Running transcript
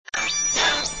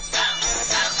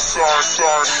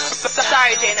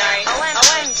Sorry, J-Nerd.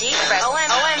 OMG,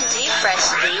 fresh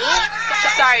D.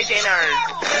 Sorry, J-Nerd.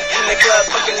 In the club,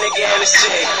 fucking nigga and his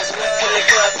chick. In the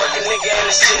club, fucking nigga and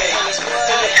his chick.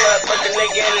 In the club, fucking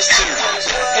nigga and his chick.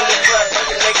 In the club,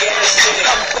 fucking nigga and his chick.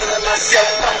 I'm feeling myself,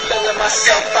 I'm feeling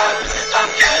myself, I'm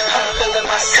feeling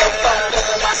myself, I'm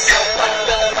feeling myself, I'm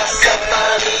feeling myself,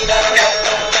 I need help,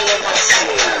 I'm feeling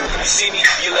myself. You see me,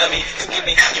 you love me, forgive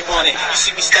me, you want it. You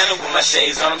see me standing with my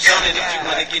shades on, I'm zoning. If you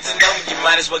wanna get to know me, you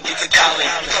might as well get to calling.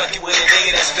 Fucking with a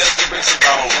nigga that's filthy, rich and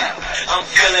bone. I'm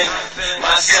feeling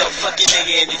myself, fucking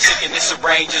nigga and your chicken, it's a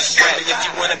range of strength. If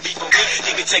you wanna be for me,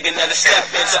 you can take another step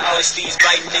into all these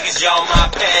biting niggas, y'all my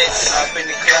pets. Up in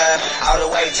the club, all the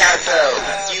way turned up.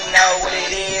 You know what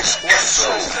it is, what's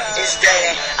true? It's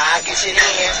that I get it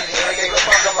in. Never give a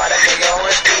fuck about a nigga or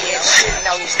a bitch. Shitting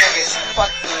on these niggas,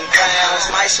 fucking clowns.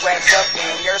 My swag's up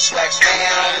and your swag's down.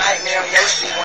 Nightmare on your street.